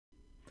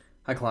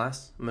Hi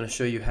class, I'm going to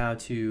show you how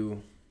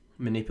to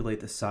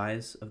manipulate the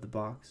size of the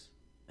box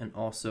and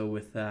also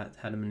with that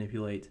how to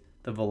manipulate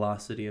the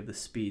velocity of the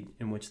speed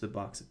in which the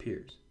box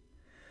appears.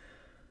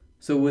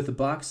 So with the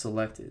box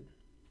selected,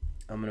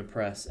 I'm going to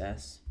press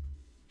S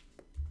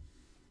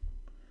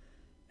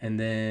and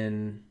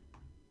then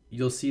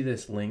you'll see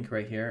this link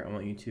right here. I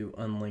want you to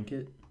unlink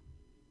it.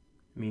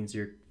 It means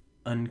you're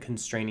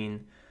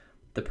unconstraining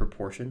the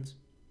proportions.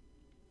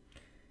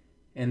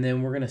 And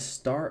then we're going to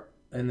start,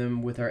 and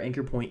then with our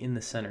anchor point in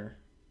the center,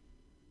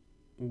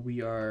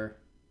 we are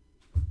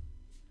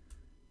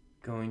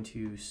going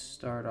to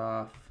start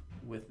off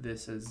with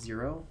this as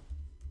 0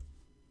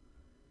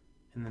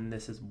 and then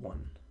this as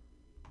 1.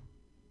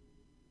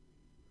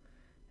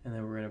 And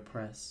then we're going to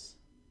press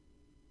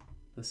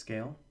the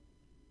scale.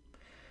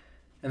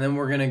 And then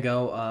we're going to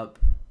go up,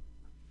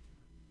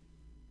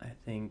 I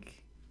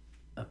think,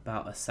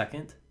 about a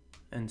second.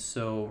 And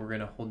so we're going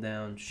to hold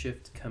down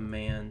Shift,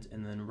 Command,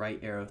 and then right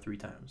arrow 3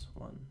 times.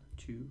 1,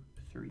 2,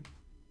 3.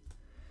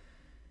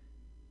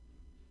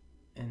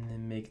 And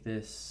then make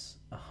this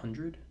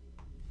 100.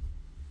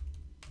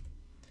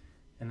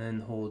 And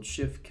then hold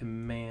Shift,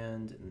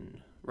 Command, and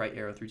right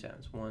arrow 3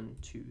 times. 1,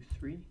 2,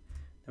 3.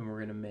 Then we're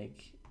going to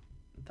make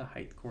the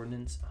height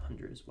coordinates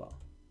 100 as well.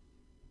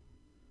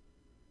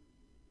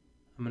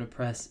 I'm going to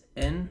press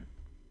N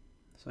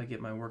so I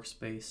get my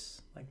workspace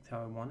like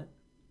how I want it.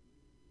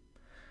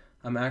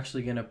 I'm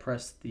actually going to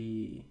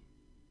I'm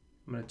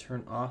going to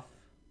turn off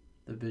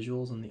the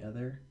visuals on the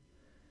other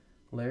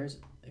layers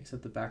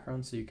except the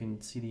background so you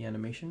can see the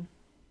animation.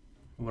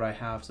 What I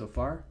have so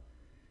far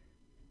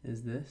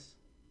is this,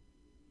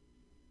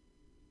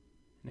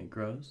 and it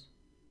grows.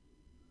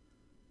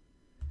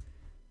 I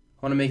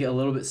want to make it a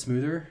little bit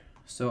smoother,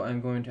 so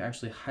I'm going to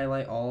actually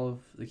highlight all of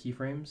the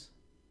keyframes,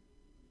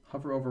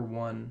 hover over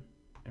one,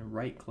 and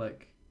right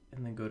click,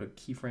 and then go to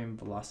KeyFrame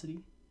Velocity.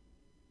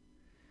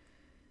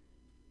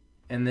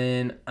 And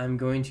then I'm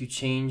going to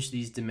change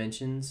these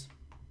dimensions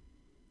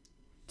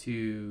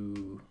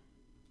to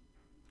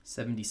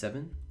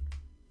 77.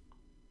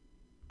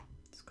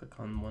 Let's click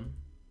on one.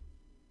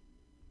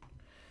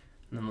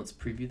 And then let's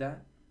preview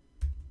that.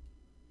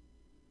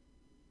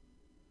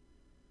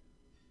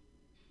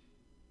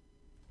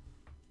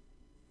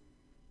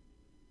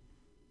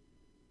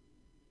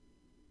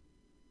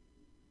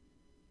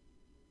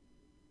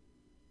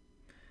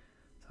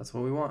 So that's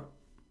what we want.